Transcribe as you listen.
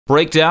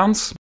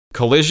Breakdowns,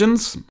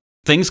 collisions,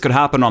 things could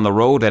happen on the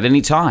road at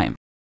any time.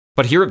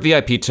 But here at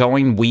VIP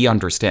Towing, we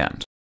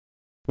understand.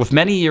 With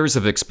many years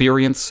of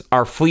experience,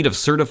 our fleet of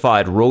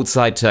certified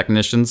roadside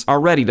technicians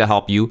are ready to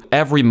help you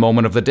every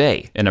moment of the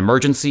day in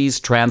emergencies,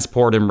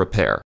 transport, and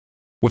repair.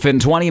 Within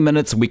 20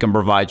 minutes, we can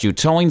provide you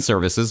towing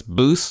services,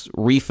 boosts,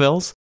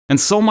 refills, and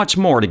so much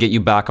more to get you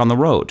back on the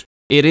road.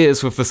 It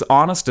is with this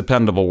honest,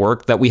 dependable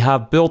work that we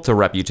have built a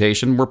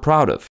reputation we're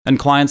proud of, and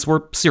clients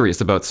we're serious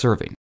about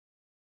serving.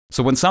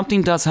 So when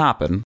something does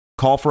happen,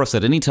 call for us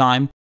at any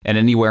time and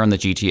anywhere in the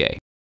GTA.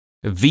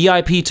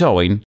 VIP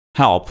Towing,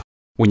 help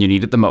when you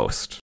need it the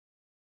most.